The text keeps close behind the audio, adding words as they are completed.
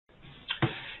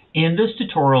In this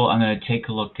tutorial, I'm going to take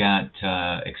a look at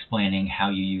explaining how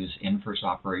you use inverse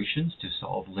operations to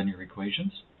solve linear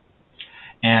equations.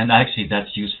 And actually,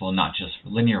 that's useful not just for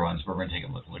linear ones, but we're going to take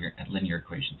a look at linear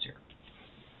equations here.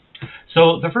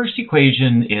 So the first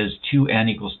equation is 2n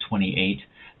equals 28.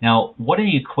 Now, what an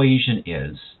equation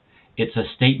is, it's a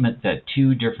statement that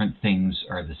two different things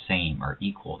are the same, or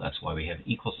equal. That's why we have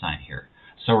equal sign here.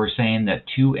 So we're saying that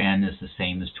 2n is the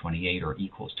same as 28 or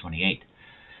equals 28.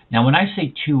 Now, when I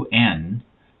say 2n,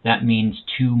 that means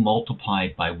 2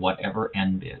 multiplied by whatever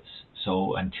n is.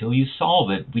 So until you solve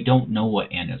it, we don't know what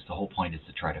n is. The whole point is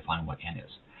to try to find what n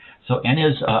is. So n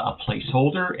is a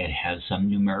placeholder. It has some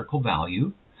numerical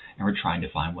value, and we're trying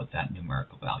to find what that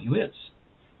numerical value is.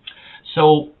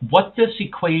 So what this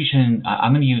equation,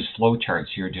 I'm going to use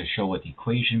flowcharts here to show what the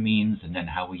equation means and then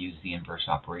how we use the inverse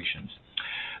operations.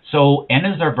 So n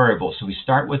is our variable, so we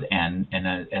start with n, and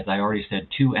as I already said,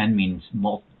 2n means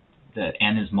that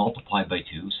n is multiplied by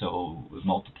 2, so we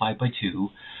multiply by 2,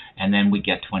 and then we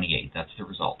get 28. That's the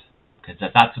result, because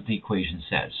that's what the equation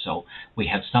says. So we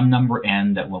have some number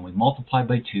n that when we multiply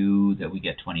by 2, that we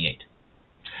get 28.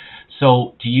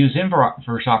 So to use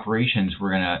inverse operations,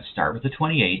 we're going to start with the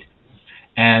 28,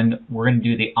 and we're going to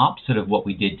do the opposite of what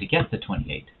we did to get the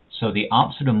 28. So the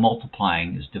opposite of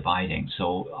multiplying is dividing.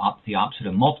 So the opposite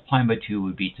of multiplying by 2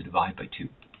 would be to divide by 2.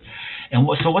 And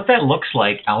so what that looks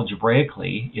like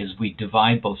algebraically is we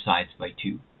divide both sides by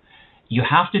 2. You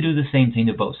have to do the same thing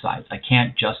to both sides. I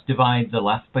can't just divide the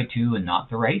left by 2 and not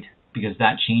the right, because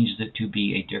that changes it to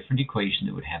be a different equation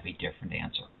that would have a different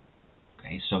answer.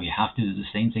 Okay, so you have to do the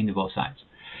same thing to both sides.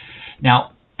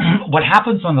 Now, what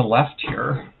happens on the left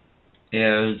here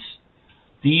is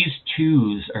these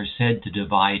 2's are said to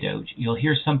divide out. You'll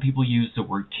hear some people use the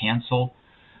word cancel.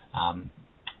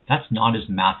 That's not as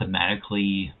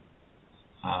mathematically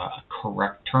a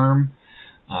correct term.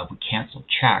 We cancel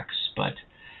checks, but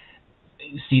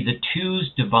see, the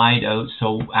 2's divide out.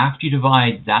 So after you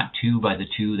divide that 2 by the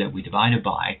 2 that we divided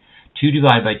by, 2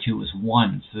 divided by 2 is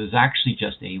 1. So there's actually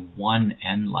just a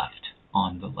 1n left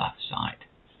on the left side.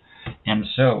 And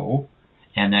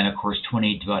then of course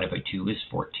 28 divided by 2 is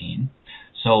 14.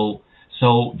 So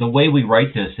the way we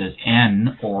write this is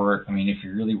n, or I mean, if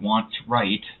you really want to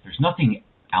write, there's nothing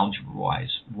algebra-wise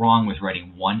wrong with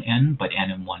writing 1n, but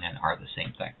n and 1n are the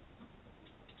same thing.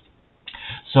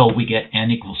 So we get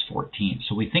n equals 14.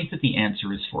 So we think that the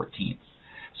answer is 14.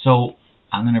 So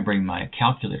I'm going to bring my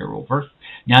calculator over.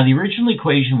 Now the original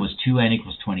equation was 2n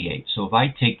equals 28. So if I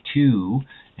take 2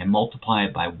 and multiply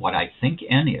it by what I think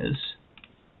n is,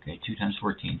 okay, 2 times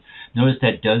 14, notice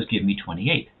that does give me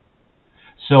 28.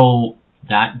 So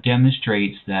that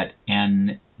demonstrates that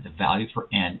n, the value for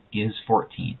n, is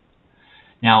 14.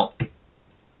 Now,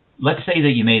 let's say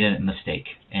that you made a mistake,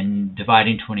 and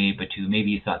dividing 28 by 2, maybe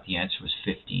you thought the answer was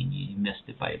 15. You missed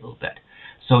it by a little bit.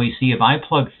 So you see, if I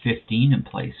plug 15 in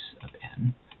place of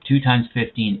n, 2 times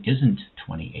 15 isn't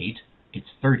 28, it's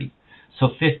 30. So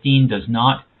 15 does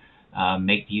not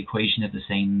make the equation have the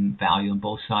same value on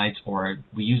both sides, or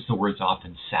we use the words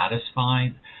often satisfy.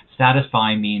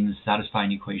 Satisfying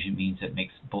an equation means it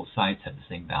makes both sides have the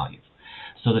same value.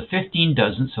 So the 15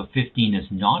 doesn't, so 15 is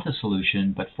not a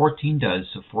solution, but 14 does,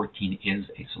 so 14 is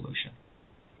a solution.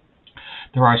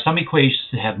 There are some equations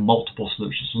that have multiple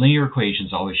solutions. Linear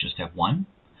equations always just have one,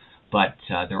 but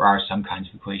there are some kinds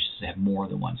of equations that have more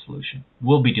than one solution.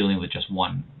 We'll be dealing with just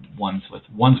ones with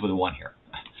a 1 here.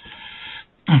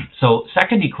 So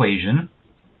second equation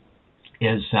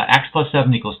is x plus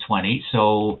 7 equals 20.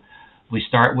 So we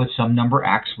start with some number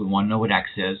x. We want to know what x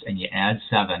is, and you add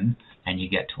 7, and you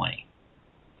get 20.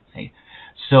 Okay.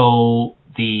 So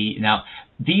now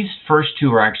these first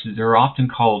two are actually, they're often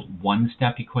called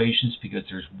one-step equations because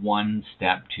there's one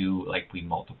step to, like, we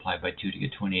multiply by 2 to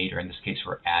get 28, or in this case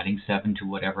we're adding 7 to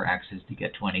whatever x is to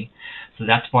get 20. So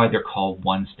that's why they're called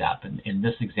one step. And in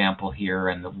this example here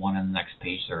and the one on the next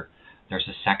page, there's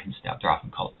a second step. They're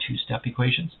often called two-step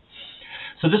equations.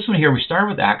 So this one here, we started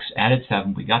with x, added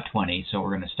 7, we got 20. So we're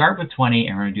going to start with 20,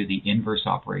 and we're going to do the inverse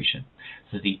operation.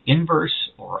 So the inverse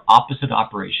or opposite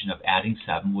operation of adding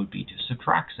 7 would be to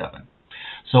subtract 7.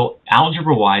 So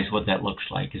algebra-wise, what that looks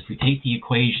like is we take the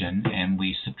equation and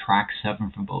we subtract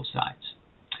 7 from both sides.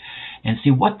 And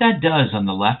see what that does on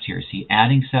the left here. See,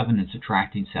 adding 7 and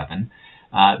subtracting 7,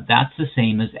 that's the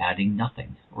same as adding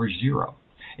nothing or 0.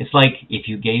 It's like if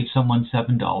you gave someone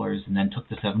 $7 and then took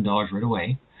the $7 right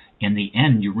away. In the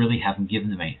end, you really haven't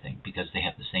given them anything because they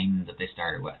have the same that they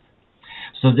started with.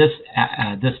 So this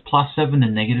plus 7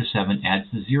 and negative 7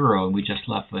 adds to 0, and we just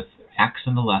left with x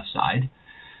on the left side.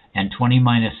 And 20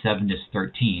 minus 7 is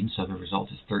 13, so the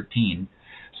result is 13.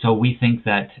 So we think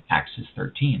that x is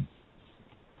 13.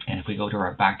 if we go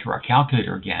to back to our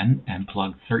calculator again and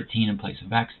plug 13 in place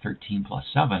of x, 13 plus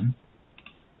 7,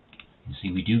 you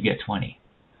see we do get 20.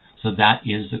 So that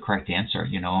is the correct answer.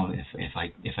 You know, if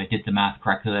I did the math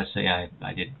correctly, let's say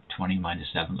I did 20 minus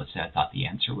 7. Let's say I thought the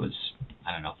answer was,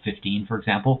 I don't know, 15, for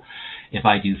example. If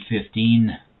I do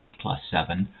 15 plus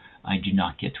 7, I do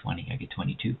not get 20. I get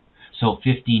 22. So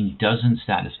 15 doesn't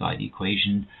satisfy the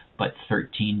equation, but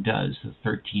 13 does. So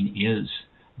 13 is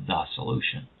the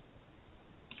solution.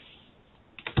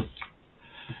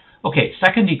 Okay,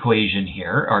 second equation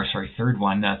here, or sorry, third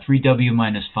one, 3w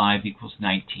minus 5 equals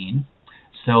 19.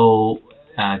 So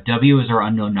w is our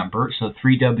unknown number, so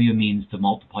 3w means to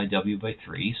multiply w by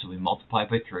 3, so we multiply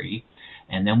by 3,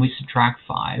 and then we subtract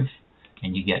 5,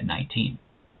 and you get 19.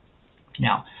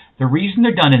 Now, the reason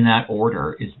they're done in that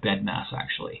order is BEDMAS,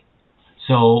 actually.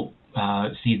 So,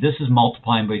 see, this is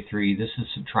multiplying by 3, this is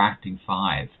subtracting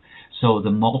 5. So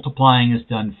the multiplying is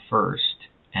done first,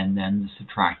 and then the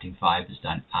subtracting 5 is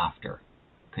done after.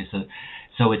 Okay,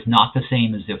 so it's not the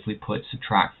same as if we put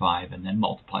subtract 5 and then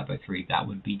multiply by 3. That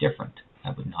would be different.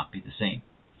 That would not be the same.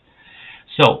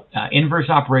 So inverse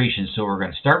operations. So we're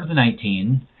going to start with the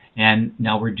 19, and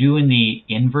now we're doing the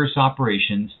inverse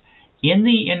operations in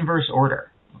the inverse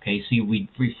order. Okay, see, we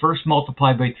first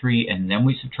multiply by 3 and then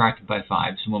we subtract it by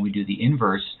 5. So when we do the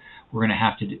inverse, we're going to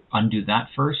have to undo that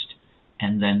first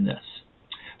and then this.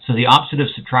 So the opposite of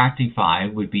subtracting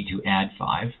 5 would be to add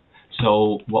 5.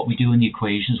 So what we do in the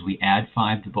equations, we add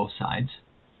 5 to both sides.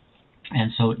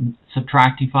 And so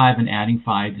subtracting 5 and adding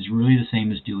 5 is really the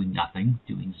same as doing nothing,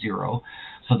 doing 0.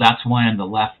 So that's why on the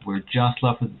left we're just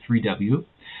left with the 3w,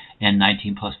 and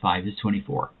 19 plus 5 is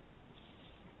 24.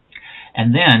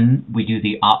 And then we do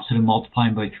the opposite of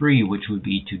multiplying by 3, which would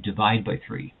be to divide by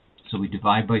 3. So we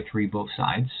divide by 3 both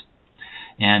sides.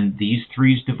 And these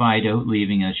 3's divide out,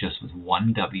 leaving us just with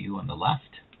 1w on the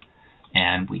left.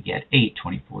 And we get 8.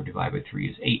 24 divided by 3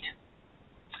 is 8.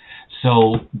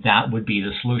 So that would be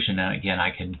the solution. And again,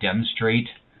 I can demonstrate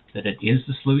that it is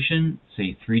the solution.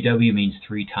 Say 3w means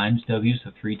 3 times w,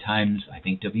 so 3 times, I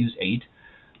think w is 8,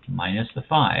 minus the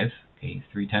 5. Okay,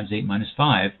 3 times 8 minus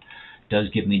 5 does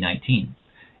give me 19.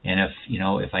 And if, you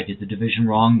know, if I did the division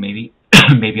wrong, maybe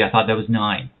maybe I thought that was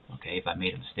 9. Okay, if I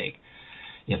made a mistake.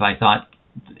 If I thought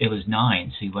it was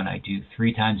 9, see, when I do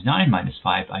 3 times 9 minus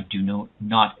 5, I do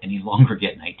not any longer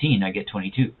get 19, I get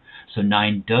 22. So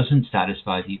 9 doesn't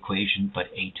satisfy the equation, but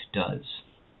 8 does.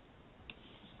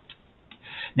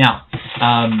 Now,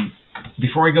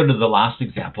 before I go to the last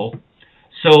example,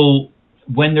 so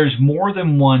when there's more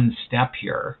than one step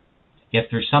here, if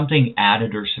there's something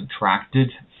added or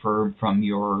subtracted from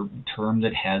your term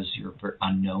that has your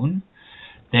unknown,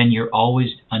 then you're always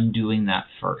undoing that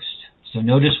first. So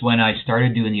notice when I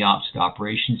started doing the opposite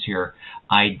operations here,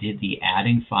 I did the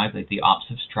adding 5, like the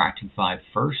opposite of subtracting 5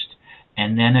 first,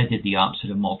 and then I did the opposite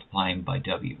of multiplying by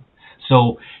w.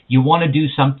 So you want to do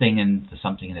something, and the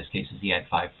something in this case is the add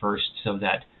 5 first, so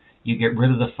that you get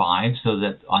rid of the 5, so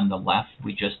that on the left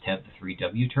we just have the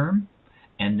 3w term,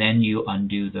 and then you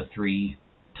undo the 3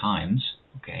 times,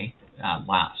 okay,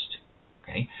 last.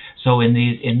 Okay, so in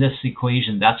this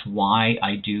equation, that's why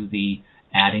I do the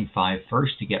adding 5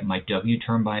 first to get my w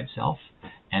term by itself,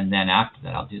 and then after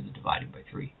that I'll do the dividing by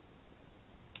 3.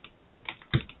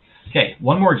 Okay,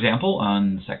 one more example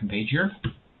on the second page here.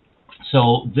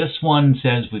 So this one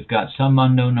says we've got some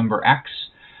unknown number x,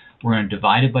 we're going to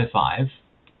divide it by 5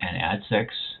 and add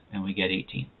 6, and we get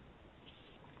 18.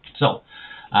 So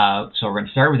we're going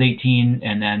to start with 18,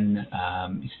 and then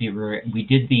you see we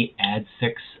did the add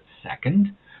 6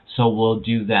 second, so we'll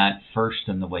do that first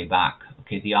on the way back.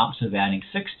 Okay, the opposite of adding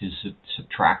 6 is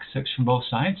subtract 6 from both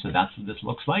sides, so that's what this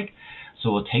looks like.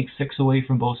 So we'll take 6 away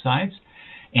from both sides,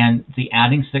 and the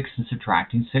adding 6 and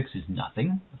subtracting 6 is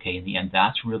nothing. Okay, in the end,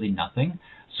 that's really nothing.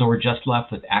 So we're just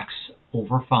left with x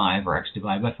over 5, or x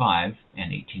divided by 5,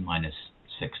 and 18 minus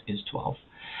 6 is 12.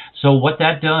 So what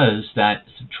that does, that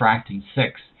subtracting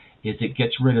 6, is it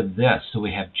gets rid of this. So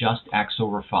we have just x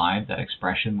over 5, that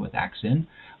expression with x in,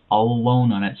 all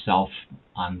alone on itself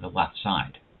on the left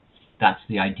side. That's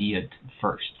the idea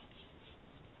first.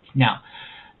 Now,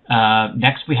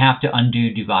 next we have to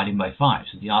undo dividing by 5.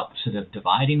 So the opposite of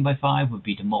dividing by 5 would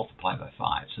be to multiply by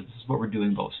 5. So this is what we're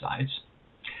doing both sides.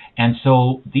 And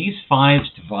so these 5's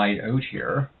divide out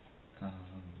here.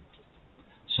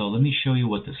 So let me show you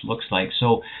what this looks like.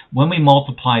 So when we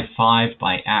multiply 5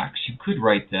 by x, you could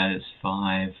write that as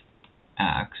 5x.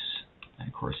 And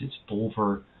of course it's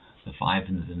over the 5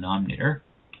 in the denominator.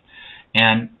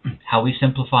 And how we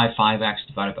simplify 5x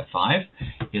divided by 5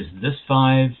 is this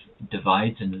 5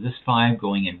 divides into this 5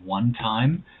 going in one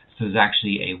time. So there's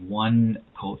actually a 1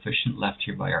 coefficient left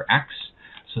here by our x.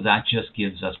 So that just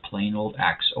gives us plain old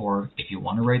x, or if you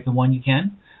want to write the 1, you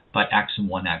can, but x and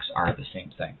 1x are the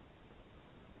same thing.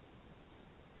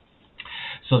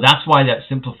 So that's why that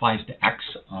simplifies to x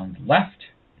on the left.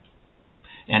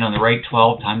 And on the right,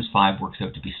 12 times 5 works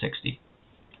out to be 60.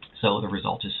 So the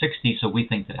result is 60, so we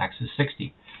think that x is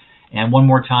 60. And one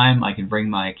more time, I can bring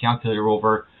my calculator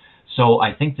over. So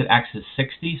I think that x is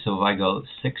 60, so if I go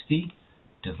 60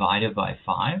 divided by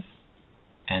 5,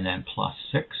 and then plus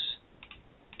 6,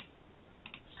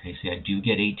 okay, see, I do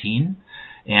get 18.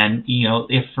 And, you know,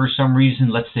 if for some reason,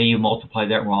 let's say you multiply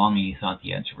that wrong and you thought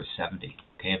the answer was 70.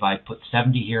 Okay, if I put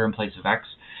 70 here in place of x,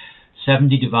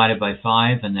 70 divided by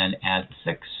 5, and then add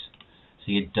the 6.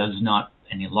 See, it does not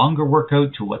any longer work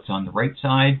out to what's on the right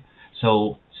side.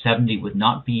 So 70 would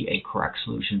not be a correct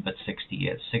solution, but 60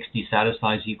 is. 60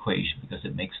 satisfies the equation because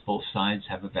it makes both sides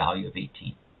have a value of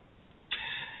 18.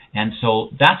 And so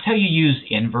that's how you use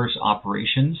inverse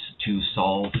operations to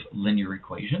solve linear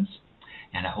equations.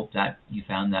 And I hope that you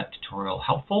found that tutorial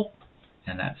helpful.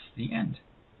 And that's the end.